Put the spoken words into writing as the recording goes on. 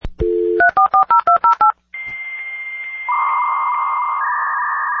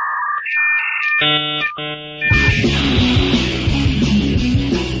Welcome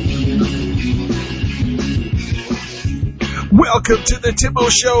to the Timo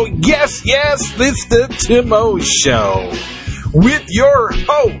Show. Yes, it's the Timo Show. With your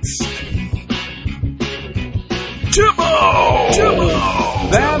host, Timo!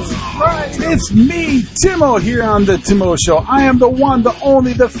 That's right, it's me, Timo, here on the Timo Show. I am the one, the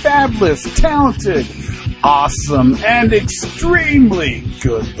only, the fabulous, talented, awesome, and extremely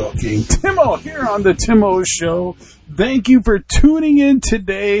good-looking Timo here on the Timo Show. Thank you for tuning in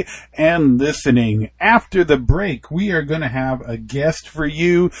today and listening. After the break, we are going to have a guest for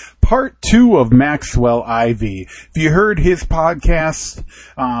you, part 2 of Maxwell Ivy. If you heard his podcast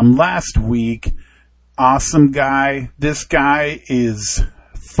last week, awesome guy. This guy is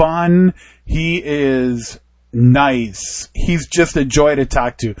fun. He is nice. He's just a joy to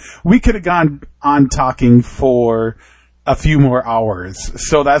talk to. We could have gone on talking for a few more hours.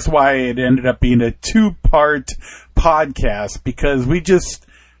 So that's why it ended up being a 2-part podcast, because we just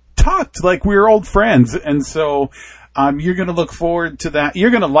talked like we were old friends. And so you're going to look forward to that.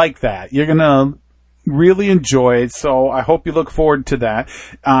 You're going to like that. You're going to really enjoy it. So I hope you look forward to that.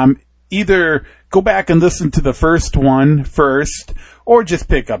 Either go back and listen to the first one first, or just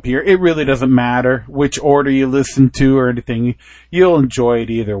pick up here. It really doesn't matter which order you listen to or anything. You'll enjoy it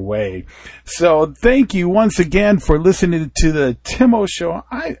either way. So thank you once again for listening to the Timo Show.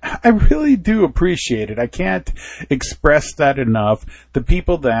 I really do appreciate it. I can't express that enough. The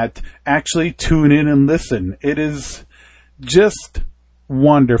people that actually tune in and listen. It is just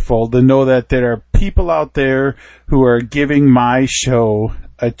wonderful to know that there are people out there who are giving my show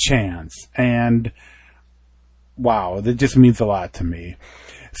a chance. And wow, that just means a lot to me.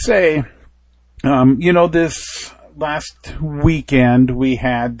 Say, this last weekend we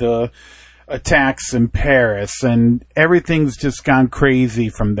had the attacks in Paris, and everything's just gone crazy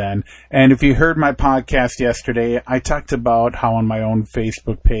from then. And if you heard my podcast yesterday, I talked about how on my own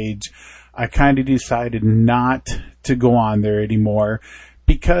Facebook page, I kind of decided not to go on there anymore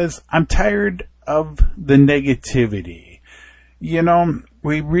because I'm tired of the negativity.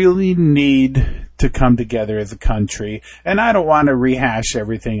 We really need to come together as a country. And I don't want to rehash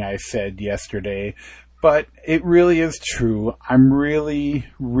everything I said yesterday, but it really is true. I'm really,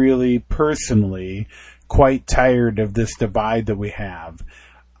 really personally quite tired of this divide that we have.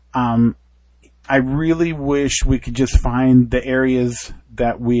 I really wish we could just find the areas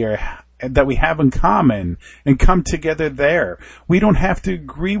that we have in common and come together there. We don't have to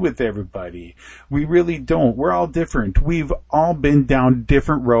agree with everybody. We really don't. We're all different. We've all been down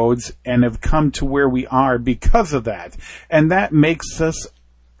different roads and have come to where we are because of that. And that makes us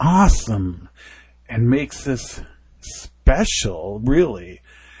awesome and makes us special, really.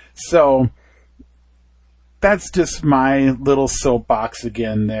 So that's just my little soapbox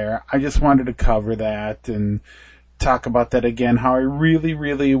again there. I just wanted to cover that and talk about that again, how I really,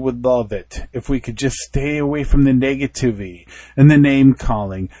 really would love it if we could just stay away from the negativity and the name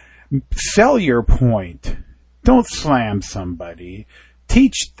calling. Sell your point. Don't slam somebody.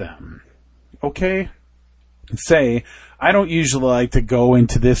 Teach them. Okay? Say, I don't usually like to go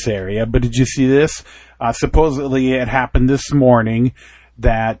into this area, but did you see this? Supposedly it happened this morning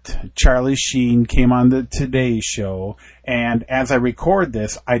that Charlie Sheen came on the Today Show, and as I record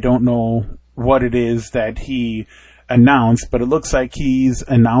this, I don't know what it is that he announced, but it looks like he's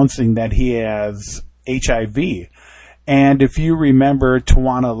announcing that he has HIV. And if you remember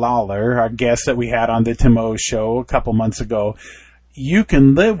Tawana Lawler, our guest that we had on the Timo Show a couple months ago, you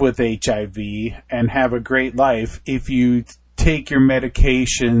can live with HIV and have a great life if you take your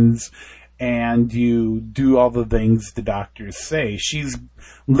medications and you do all the things the doctors say. She's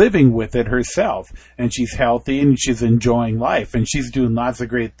living with it herself, and she's healthy, and she's enjoying life, and she's doing lots of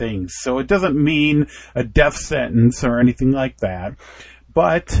great things. So it doesn't mean a death sentence or anything like that,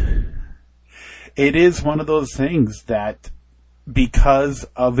 but it is one of those things that because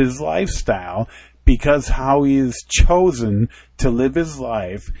of his lifestyle, because how he has chosen to live his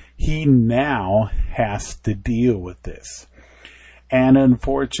life, he now has to deal with this. And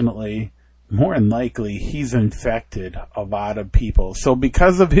unfortunately, more than likely, he's infected a lot of people. So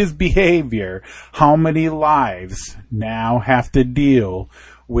because of his behavior, how many lives now have to deal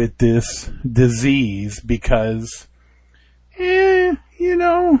with this disease because, he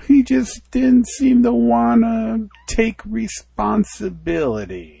just didn't seem to want to take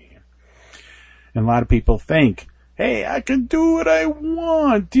responsibility. And a lot of people think, hey, I can do what I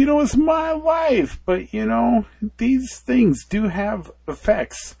want. It's my life. But, these things do have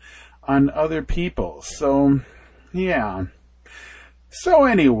effects on other people. So, yeah. So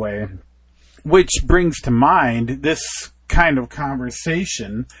anyway, which brings to mind this kind of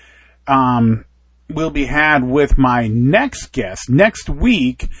conversation. will be had with my next guest. Next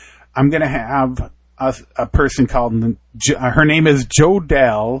week, I'm going to have a person called, her name is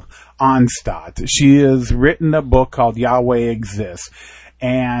Jodelle Onstadt. She has written a book called Yahweh Exists,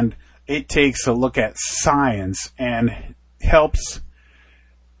 and it takes a look at science and helps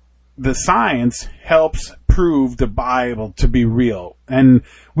prove the Bible to be real. And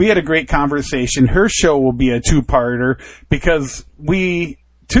we had a great conversation. Her show will be a two-parter because we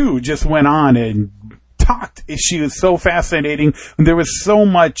too just went on and talked. She was so fascinating. There was so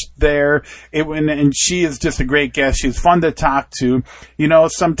much there. And she is just a great guest. She's fun to talk to. You know,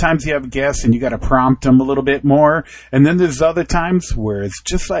 sometimes you have guests and you got to prompt them a little bit more. And then there's other times where it's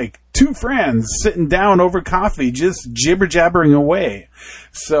just like two friends sitting down over coffee, just jibber-jabbering away.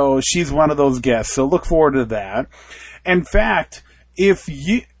 So she's one of those guests. So look forward to that. In fact, if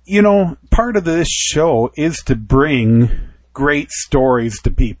you know, part of this show is to bring great stories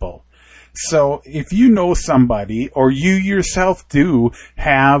to people. So if you know somebody, or you yourself do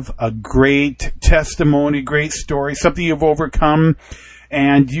have a great testimony, great story, something you've overcome,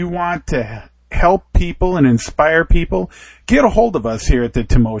 and you want to help people and inspire people, get a hold of us here at the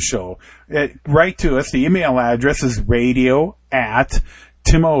Timo Show. Write to us. The email address is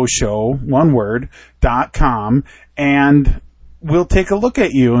radio@timoshow.com, and we'll take a look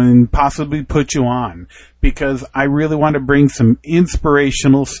at you and possibly put you on, because I really want to bring some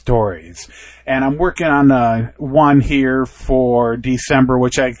inspirational stories. And I'm working on one here for December,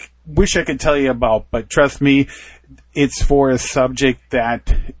 which I wish I could tell you about, but trust me, it's for a subject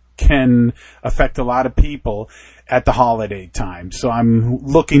that can affect a lot of people at the holiday time. So I'm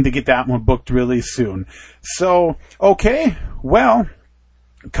looking to get that one booked really soon. So, okay, well,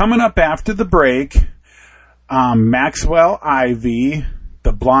 coming up after the break, Maxwell Ivy,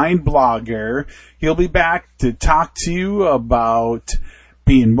 the blind blogger. He'll be back to talk to you about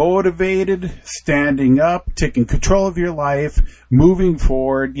being motivated, standing up, taking control of your life, moving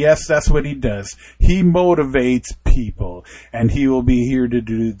forward. Yes, that's what he does. He motivates people, and he will be here to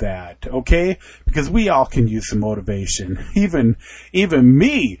do that, okay? Because we all can use some motivation. Even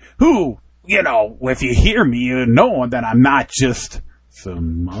me, who, you know, if you hear me, you know that I'm not just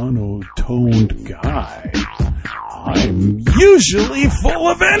some monotoned guy. I'm usually full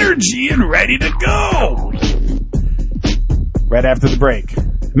of energy and ready to go. Right after the break,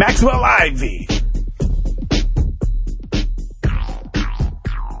 Maxwell Ivy.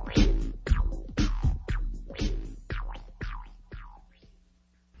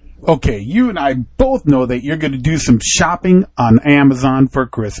 Okay, you and I both know that you're going to do some shopping on Amazon for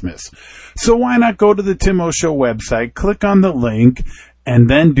Christmas. So why not go to the Timo Show website, click on the link, and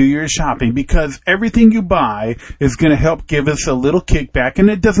then do your shopping, because everything you buy is going to help give us a little kickback, and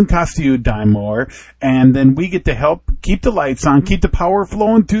it doesn't cost you a dime more. And then we get to help keep the lights on, keep the power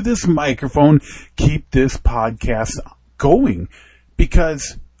flowing through this microphone, keep this podcast going,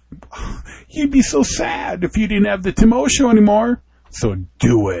 because you'd be so sad if you didn't have the Timo Show anymore. So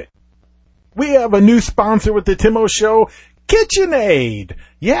do it. We have a new sponsor with the Timo Show, KitchenAid.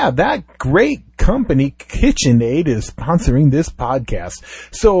 Yeah, that great company KitchenAid is sponsoring this podcast.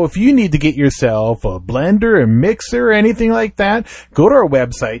 So if you need to get yourself a blender, a mixer, or anything like that, go to our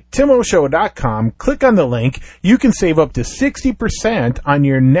website, timoshow.com, click on the link. You can save up to 60% on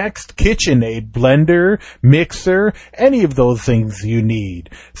your next KitchenAid blender, mixer, any of those things you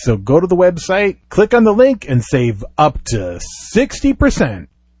need. So go to the website, click on the link, and save up to 60%.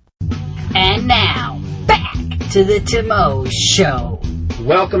 And now, back to the Timo Show.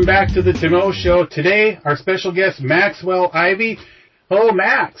 Welcome back to the Timo Show. Today, our special guest, Maxwell Ivy. Hello,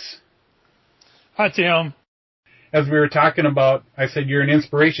 Max. Hi, Tim. As we were talking about, I said you're an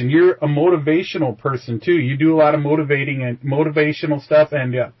inspiration. You're a motivational person, too. You do a lot of motivating and motivational stuff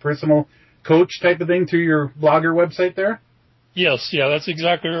and personal coach type of thing through your blogger website there? Yes, yeah, that's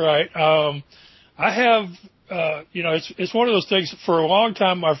exactly right. I have... it's one of those things. For a long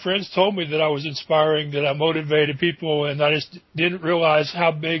time, my friends told me that I was inspiring, that I motivated people, and I just didn't realize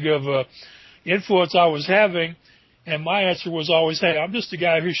how big of a influence I was having. And my answer was always, hey, I'm just a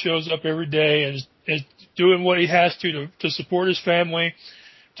guy who shows up every day and is doing what he has to support his family,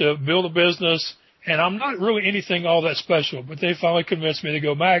 to build a business, and I'm not really anything all that special. But they finally convinced me to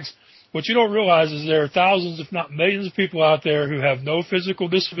go, Max, what you don't realize is there are thousands, if not millions of people out there who have no physical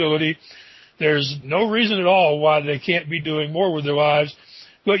disability. There's no reason at all why they can't be doing more with their lives,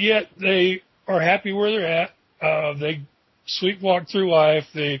 but yet they are happy where they're at. They sleepwalk through life.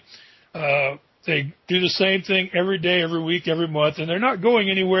 They do the same thing every day, every week, every month, and they're not going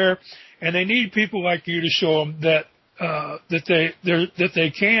anywhere. And they need people like you to show them that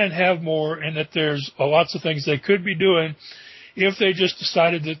they can have more, and that there's lots of things they could be doing if they just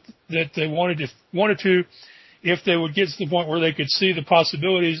decided that they wanted to, if they would get to the point where they could see the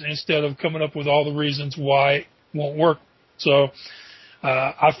possibilities instead of coming up with all the reasons why it won't work. So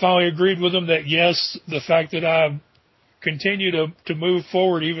I finally agreed with them that, yes, the fact that I continue to move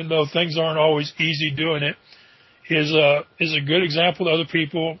forward, even though things aren't always easy doing it, is a good example to other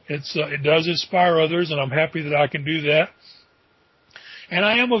people. It does inspire others, and I'm happy that I can do that. And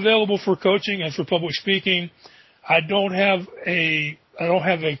I am available for coaching and for public speaking. I don't have a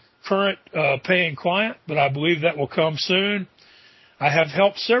current paying client, but I believe that will come soon. I have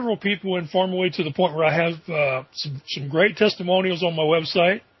helped several people informally to the point where I have some great testimonials on my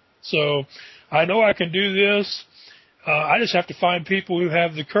website. So I know I can do this. I just have to find people who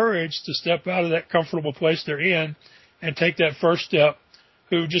have the courage to step out of that comfortable place they're in and take that first step,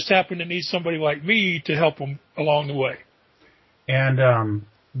 who just happen to need somebody like me to help them along the way. And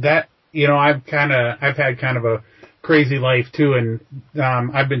that, I've had kind of a crazy life too, and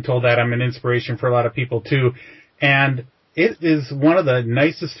I've been told that I'm an inspiration for a lot of people too. And it is one of the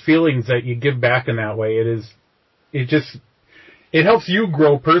nicest feelings that you give back in that way. It helps you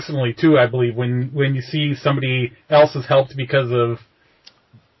grow personally too, I believe, when you see somebody else has helped because of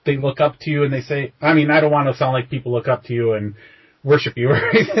they look up to you and they say, I mean, I don't want to sound like people look up to you and worship you or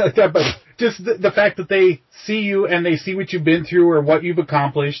anything like that, but just the fact that they see you and they see what you've been through or what you've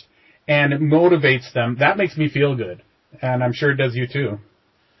accomplished and it motivates them, that makes me feel good. And I'm sure it does you too.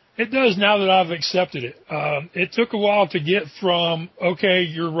 It does now that I've accepted it. It took a while to get from, okay,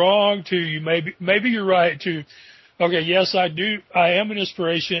 you're wrong, to maybe you're right, to, okay, yes, I am an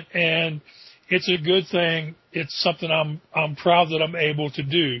inspiration, and it's a good thing. It's something I'm proud that I'm able to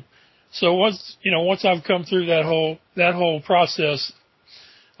do. So once I've come through that whole process,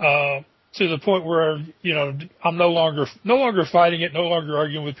 to the point where, I'm no longer fighting it, no longer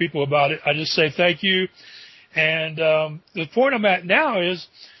arguing with people about it. I just say thank you. And, the point I'm at now is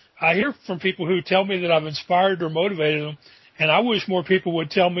I hear from people who tell me that I've inspired or motivated them, and I wish more people would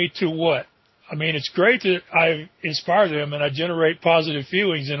tell me to what. I mean, it's great that I inspire them and I generate positive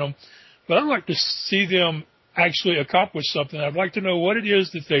feelings in them, but I'd like to see them actually accomplish something. I'd like to know what it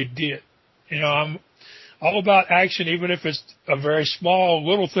is that they did. I'm all about action, even if it's a very small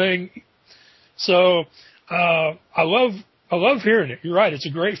little thing. So, I love hearing it. You're right. It's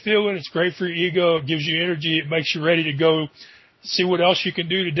a great feeling. It's great for your ego. It gives you energy. It makes you ready to go see what else you can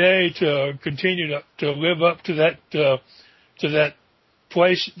do today to continue to live up to that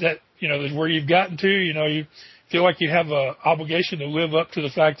place that, where you've gotten to. You feel like you have a obligation to live up to the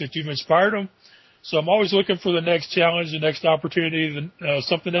fact that you've inspired them. So I'm always looking for the next challenge, the next opportunity,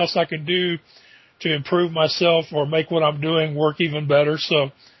 something else I can do to improve myself or make what I'm doing work even better.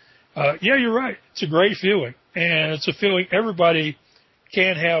 So, yeah, you're right. It's a great feeling, and it's a feeling everybody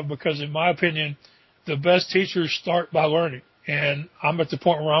can have because, in my opinion, the best teachers start by learning. And I'm at the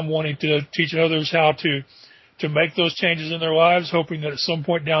point where I'm wanting to teach others how to make those changes in their lives, hoping that at some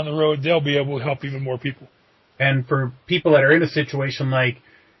point down the road they'll be able to help even more people. And for people that are in a situation like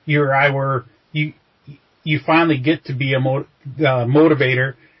you or I were, you finally get to be a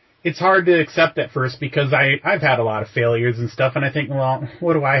motivator. It's hard to accept at first because I've had a lot of failures and stuff, and I think, well,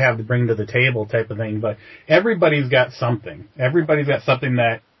 what do I have to bring to the table type of thing? But everybody's got something. Everybody's got something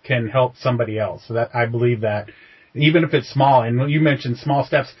that can help somebody else. So that I believe that, even if it's small. And you mentioned small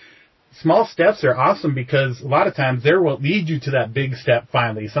steps. Small steps are awesome because a lot of times they're what lead you to that big step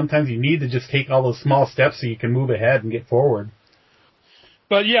finally. Sometimes you need to just take all those small steps so you can move ahead and get forward.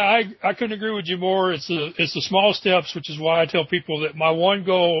 But yeah, I couldn't agree with you more. It's the small steps, which is why I tell people that my one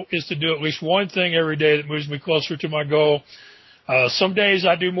goal is to do at least one thing every day that moves me closer to my goal. Some days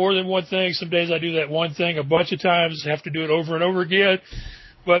I do more than one thing. Some days I do that one thing a bunch of times, have to do it over and over again.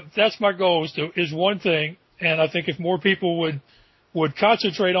 But that's my goal is one thing. And I think if more people would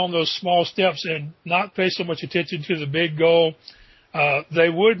concentrate on those small steps and not pay so much attention to the big goal, they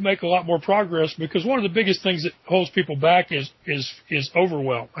would make a lot more progress, because one of the biggest things that holds people back is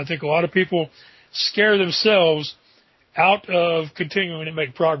overwhelm. I think a lot of people scare themselves out of continuing to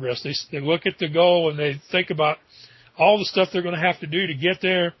make progress. They look at the goal and they think about all the stuff they're going to have to do to get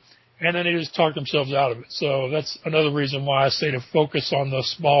there, and then they just talk themselves out of it. So that's another reason why I say to focus on the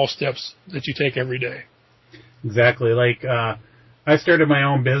small steps that you take every day. Exactly. Like, I started my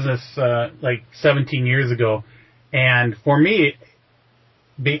own business, 17 years ago. And for me,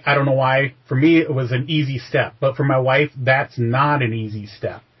 I don't know why, for me it was an easy step. But for my wife, that's not an easy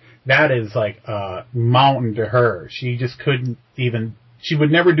step. That is like a mountain to her. She just couldn't even, she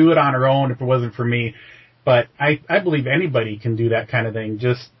would never do it on her own if it wasn't for me. But I believe anybody can do that kind of thing.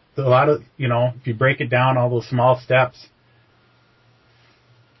 Just a lot of, if you break it down, all those small steps.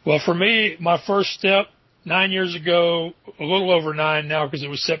 Well, for me, my first step 9 years ago, a little over 9 now because it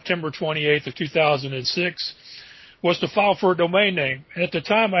was September 28th of 2006, was to file for a domain name. And at the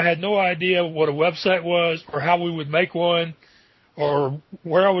time, I had no idea what a website was or how we would make one or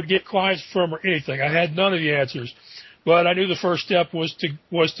where I would get clients from or anything. I had none of the answers. But I knew the first step was to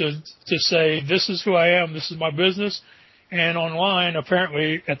say, this is who I am, this is my business. And online,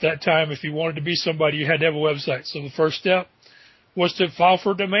 apparently, at that time, if you wanted to be somebody, you had to have a website. So the first step was to file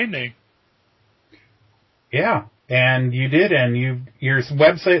for a domain name. Yeah, and you did, and your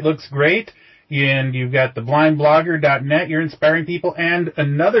website looks great. And you've got the blindblogger.net. You're inspiring people. And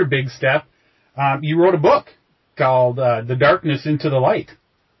another big step, you wrote a book called The Darkness into the Light.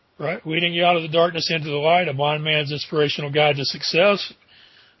 Right. Leading you out of the darkness into the light, a blind man's inspirational guide to success,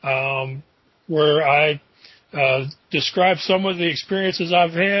 where I describe some of the experiences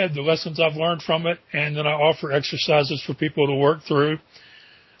I've had, the lessons I've learned from it, and then I offer exercises for people to work through.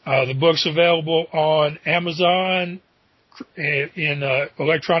 The book's available on Amazon, in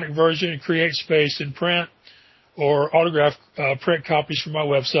electronic version, Create Space in print, or autographed print copies from my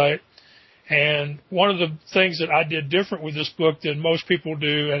website. And one of the things that I did different with this book than most people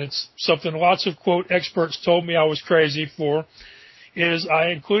do, and it's something lots of, quote, experts told me I was crazy for, is I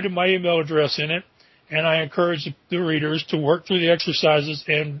included my email address in it, and I encouraged the readers to work through the exercises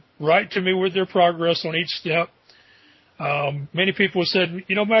and write to me with their progress on each step. Many people said,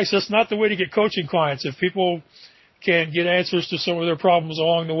 Max, that's not the way to get coaching clients. If people can get answers to some of their problems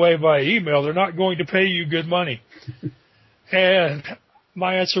along the way by email, they're not going to pay you good money. And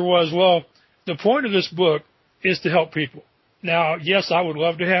my answer was, well, the point of this book is to help people. Now, yes, I would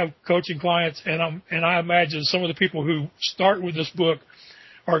love to have coaching clients, and I imagine some of the people who start with this book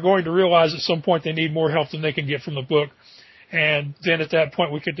are going to realize at some point they need more help than they can get from the book. And then at that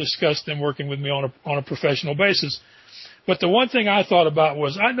point, we could discuss them working with me on a professional basis. But the one thing I thought about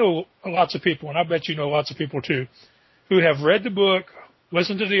was I know lots of people, and I bet you know lots of people too, who have read the book,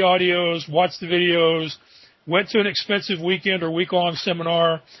 listened to the audios, watched the videos, went to an expensive weekend or week-long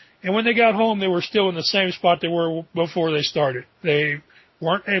seminar, and when they got home, they were still in the same spot they were before they started. They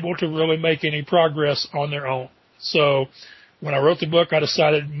weren't able to really make any progress on their own. So when I wrote the book, I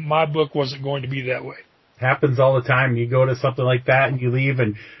decided my book wasn't going to be that way. Happens all the time. You go to something like that and you leave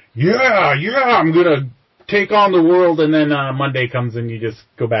and, I'm going to take on the world, and then Monday comes and you just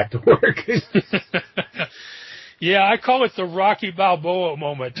go back to work. Yeah, I call it the Rocky Balboa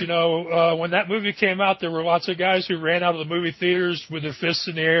moment. When that movie came out, there were lots of guys who ran out of the movie theaters with their fists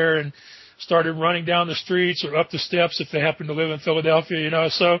in the air and started running down the streets or up the steps if they happened to live in Philadelphia,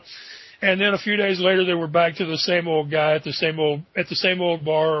 So, and then a few days later, they were back to the same old guy at the same old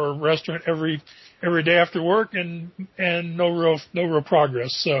bar or restaurant every day after work, and no real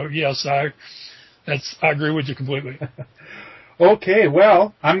progress. So, yes, I agree with you completely. Okay,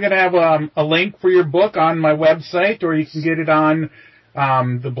 well, I'm going to have a link for your book on my website, or you can get it on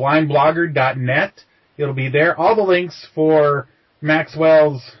theblindblogger.net. It'll be there. All the links for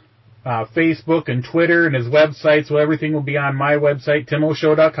Maxwell's Facebook and Twitter and his website, so everything will be on my website,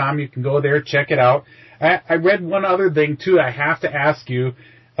 timoshow.com. You can go there, check it out. I read one other thing, too, I have to ask you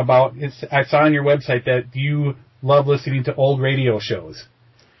about. I saw on your website that you love listening to old radio shows.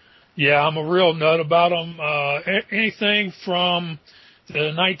 Yeah, I'm a real nut about them. Anything from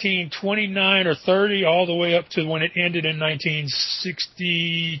the 1929 or 30 all the way up to when it ended in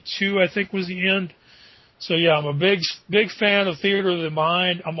 1962, I think was the end. So, yeah, I'm a big fan of theater of the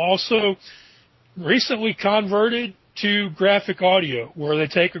mind. I'm also recently converted to graphic audio, where they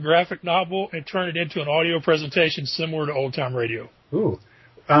take a graphic novel and turn it into an audio presentation similar to old-time radio. Ooh.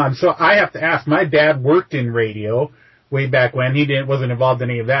 So I have to ask, my dad worked in radio way back when. He wasn't involved in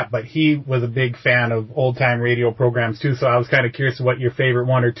any of that, but he was a big fan of old-time radio programs, too, so I was kind of curious what your favorite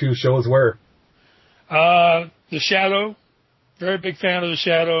one or two shows were. The Shadow. Very big fan of The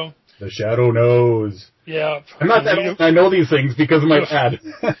Shadow. The Shadow knows. Yeah. I'm not that old. I know these things because of my dad.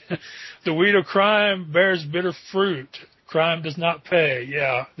 The weed of crime bears bitter fruit. Crime does not pay.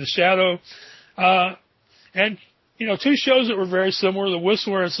 Yeah. The Shadow. And, two shows that were very similar, The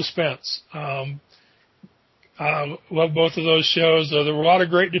Whistler and Suspense. I love both of those shows. There were a lot of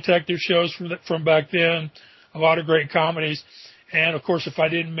great detective shows from back then, a lot of great comedies. And, of course, if I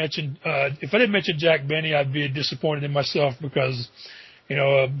didn't mention Jack Benny, I'd be disappointed in myself because,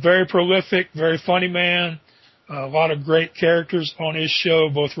 a very prolific, very funny man, a lot of great characters on his show,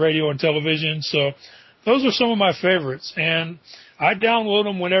 both radio and television. So those are some of my favorites. And I download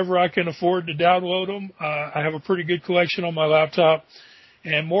them whenever I can afford to download them. I have a pretty good collection on my laptop.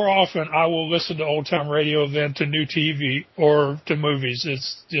 And more often, I will listen to old-time radio than to new TV or to movies.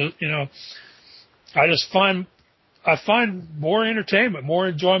 It's just, I just find I find more entertainment, more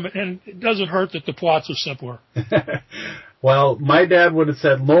enjoyment, and it doesn't hurt that the plots are simpler. Well, my dad would have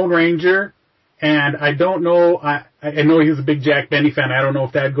said Lone Ranger, and I don't know, I know he was a big Jack Benny fan. I don't know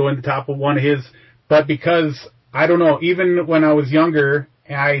if that'd go in the top of one of his, but because, I don't know, even when I was younger,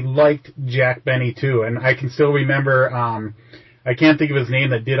 I liked Jack Benny too, and I can still remember, I can't think of his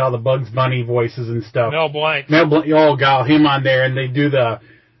name that did all the Bugs Bunny voices and stuff. Mel Blanc. Oh, God, him on there, and they do the,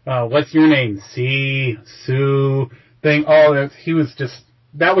 what's your name? Sue thing. Oh, he was just,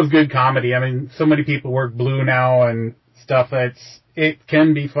 that was good comedy. I mean, so many people work blue now and stuff. It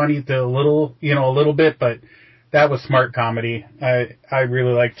can be funny to a little bit, but that was smart comedy. I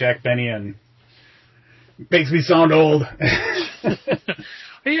really like Jack Benny, and it makes me sound old.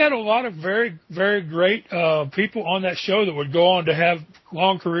 He had a lot of very, very great people on that show that would go on to have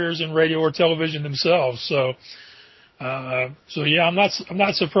long careers in radio or television themselves. So yeah, I'm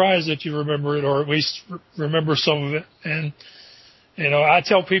not surprised that you remember it, or at least remember some of it. And I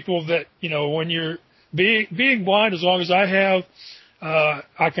tell people that when you're being blind, as long as I have,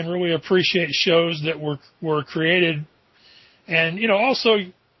 I can really appreciate shows that were created. And also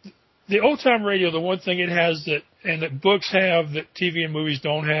the old time radio, the one thing it has that books have that TV and movies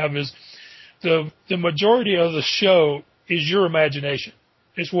don't have is the majority of the show is your imagination.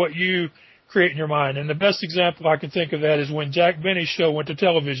 It's what you create in your mind. And the best example I can think of that is when Jack Benny's show went to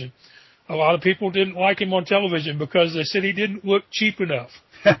television. A lot of people didn't like him on television because they said he didn't look cheap enough.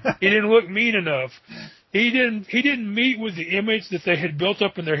 He didn't look mean enough. He didn't meet with the image that they had built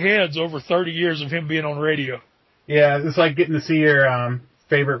up in their heads over 30 years of him being on radio. Yeah, it's like getting to see your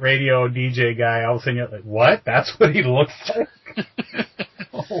favorite radio DJ guy. All of a sudden you're like, what? That's what he looks like?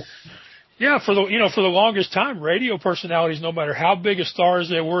 Oh. Yeah, for the longest time, radio personalities, no matter how big of stars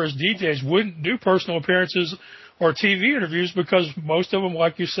they were as DJs, wouldn't do personal appearances or TV interviews because most of them,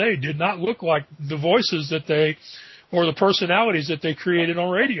 like you say, did not look like the voices or the personalities that they created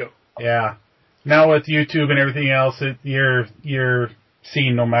on radio. Yeah. Now with YouTube and everything else, you're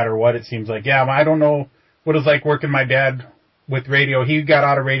seen no matter what, it seems like. Yeah, I don't know what it's like working my dad with radio. He got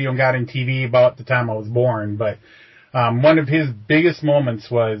out of radio and got in TV about the time I was born, but one of his biggest moments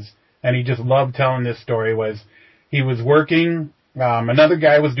was, and he just loved telling this story, was he was working, another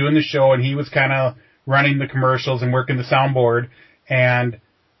guy was doing the show, and he was kind of running the commercials and working the soundboard, and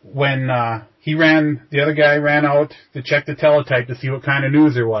when the other guy ran out to check the teletype to see what kind of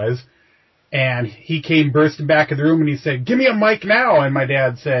news there was, and he came bursting back in the room and he said, "Give me a mic now." And my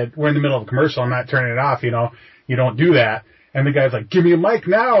dad said, "We're in the middle of a commercial, I'm not turning it off, you don't do that." And the guy's like, "Give me a mic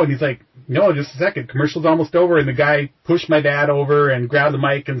now." And he's like, "No, just a second, commercial's almost over." And the guy pushed my dad over and grabbed the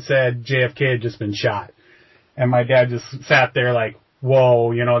mic and said JFK had just been shot. And my dad just sat there like,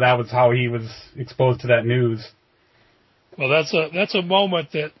 whoa, that was how he was exposed to that news. Well, that's a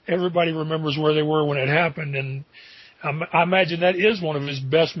moment that everybody remembers where they were when it happened, and I imagine that is one of his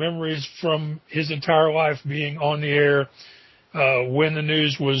best memories from his entire life, being on the air when the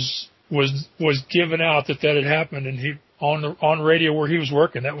news was given out that had happened, and he on radio where he was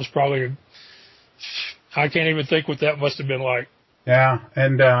working. That was probably I can't even think what that must have been like. Yeah,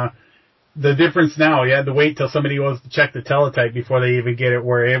 and the difference now, you had to wait till somebody goes to check the teletype before they even get it,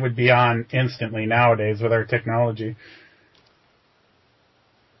 where it would be on instantly nowadays with our technology.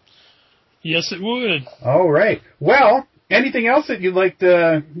 Yes, it would. All right. Well, anything else that you'd like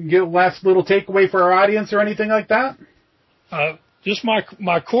to give last little takeaway for our audience or anything like that? Just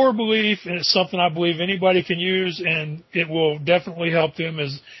my core belief, and it's something I believe anybody can use, and it will definitely help them,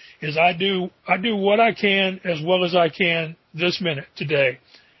 is I do what I can as well as I can this minute, today.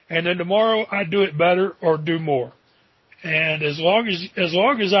 And then tomorrow I do it better or do more. And as long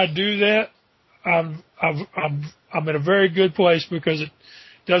as I do that, I'm in a very good place, because it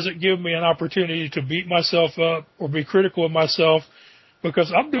doesn't give me an opportunity to beat myself up or be critical of myself,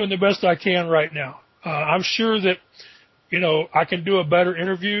 because I'm doing the best I can right now. I'm sure that, I can do a better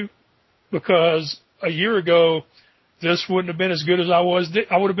interview, because a year ago, this wouldn't have been as good as I was.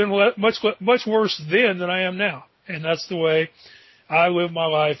 I would have been much worse then than I am now. And that's the way I live my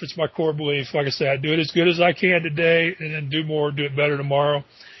life. It's my core belief. Like I say, I do it as good as I can today, and then do it better tomorrow.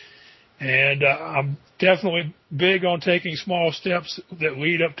 And I'm definitely big on taking small steps that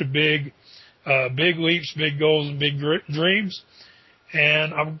lead up to big leaps, big goals, and big dreams.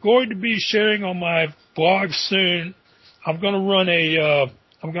 And I'm going to be sharing on my blog soon. I'm going to run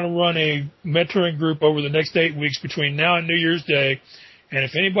a mentoring group over the next 8 weeks between now and New Year's Day. And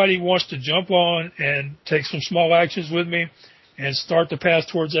if anybody wants to jump on and take some small actions with me and start the path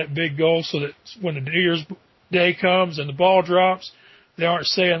towards that big goal, so that when the New Year's Day comes and the ball drops, they aren't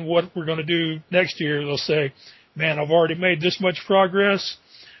saying what we're going to do next year. They'll say, "Man, I've already made this much progress.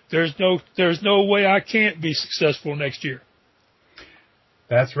 there's no way I can't be successful next year.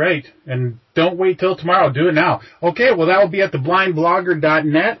 That's right. And don't wait till tomorrow. Do it now. Okay, well, that will be at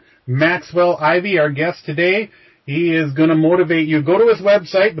theblindblogger.net. Maxwell Ivy, our guest today, he is going to motivate you. Go to his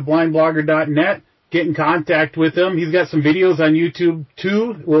website, theblindblogger.net. Get in contact with him. He's got some videos on YouTube,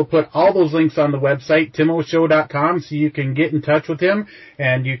 too. We'll put all those links on the website, timoshow.com, so you can get in touch with him,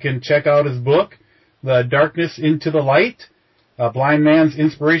 and you can check out his book, The Darkness into the Light, A Blind Man's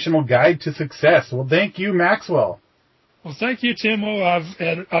Inspirational Guide to Success. Well, thank you, Maxwell. Well, thank you, Timo. I've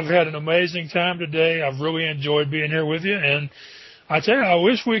had an amazing time today. I've really enjoyed being here with you, and I tell you, I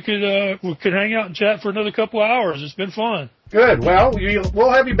wish we could hang out and chat for another couple of hours. It's been fun. Good. Well,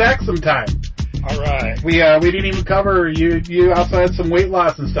 we'll have you back sometime. All right. We didn't even cover you also had some weight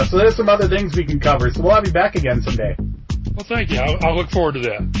loss and stuff. So there's some other things we can cover. So we'll have you back again someday. Well, thank you. I'll look forward to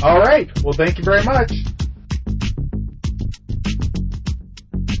that. All right. Well, thank you very much.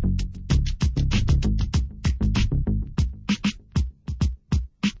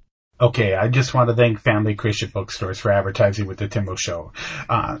 Okay, I just want to thank Family Christian Bookstores for advertising with the Timo Show.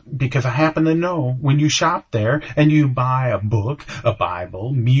 Because I happen to know when you shop there and you buy a book, a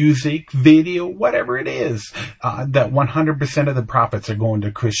Bible, music, video, whatever it is, that 100% of the profits are going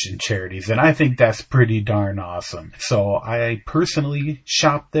to Christian charities. And I think that's pretty darn awesome. So I personally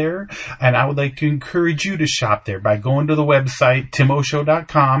shop there, and I would like to encourage you to shop there by going to the website,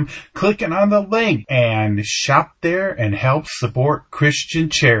 timoshow.com, clicking on the link, and shop there and help support Christian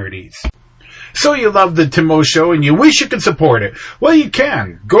charities. So you love the Timo Show and you wish you could support it. Well, you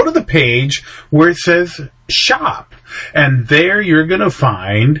can. Go to the page where it says shop. And there you're going to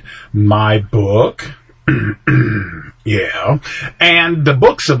find my book. Yeah. And the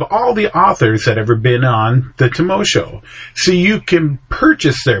books of all the authors that ever been on the Timo Show. So you can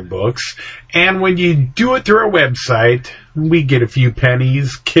purchase their books. And when you do it through our website, we get a few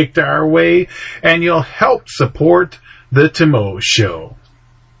pennies kicked our way. And you'll help support the Timo Show.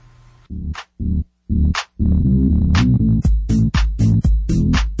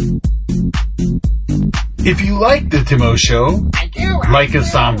 If you like the Timo Show, like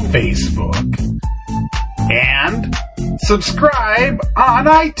us on Facebook and subscribe on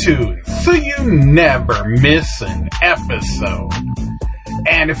iTunes so you never miss an episode.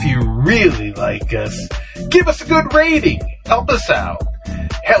 And if you really like us, give us a good rating. Help us out.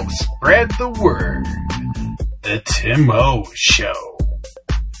 Help spread the word. The Timo Show.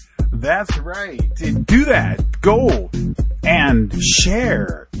 That's right. Do that. Go and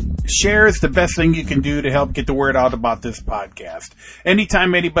share. Share is the best thing you can do to help get the word out about this podcast.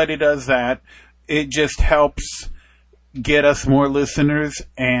 Anytime anybody does that, it just helps get us more listeners,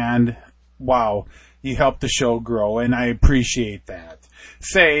 and wow, you help the show grow, and I appreciate that.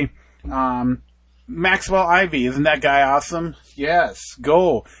 Say, Maxwell Ivy, isn't that guy awesome? Yes.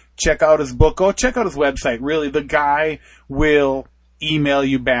 Go check out his book. Go check out his website. Really, the guy will email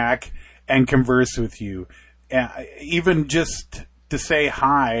you back and converse with you, even just to say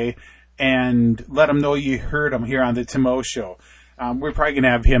hi and let him know you heard him here on the Timo Show. We're probably going to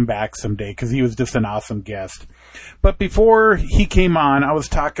have him back someday because he was just an awesome guest. But before he came on, I was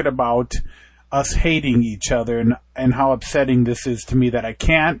talking about us hating each other and how upsetting this is to me, that I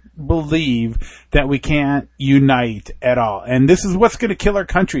can't believe that we can't unite at all. And this is what's going to kill our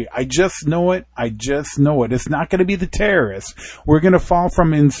country. I just know it. I just know it. It's not going to be the terrorists. We're going to fall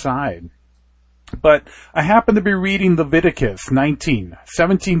from inside. But I happen to be reading Leviticus 19,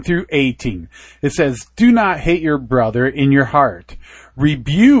 17 through 18. It says, "Do not hate your brother in your heart.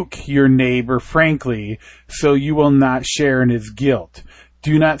 Rebuke your neighbor frankly, so you will not share in his guilt.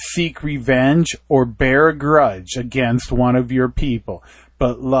 Do not seek revenge or bear a grudge against one of your people,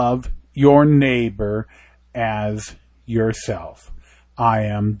 but love your neighbor as yourself. I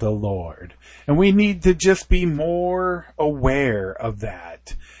am the Lord." And we need to just be more aware of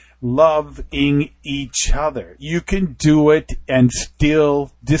that. Loving each other. You can do it and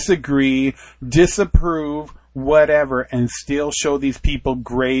still disagree, disapprove, whatever, and still show these people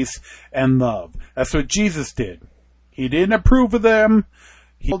grace and love. That's what Jesus did. He didn't approve of them.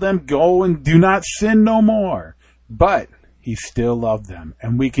 He told them, go and do not sin no more. But he still loved them,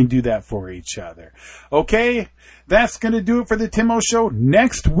 and we can do that for each other. Okay, that's going to do it for the Timo Show.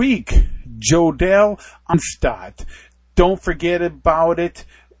 Next week, Jodelle Unstott. Don't forget about it.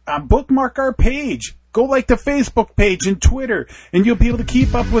 Bookmark our page. Go like the Facebook page and Twitter, and you'll be able to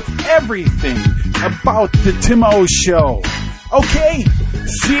keep up with everything about the Timo Show. Okay,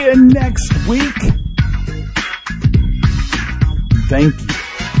 see you next week. Thank you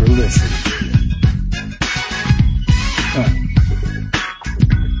for listening.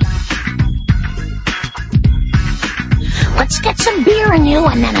 What Let's get some beer in you,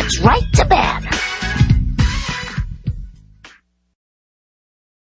 and then it's right to bed.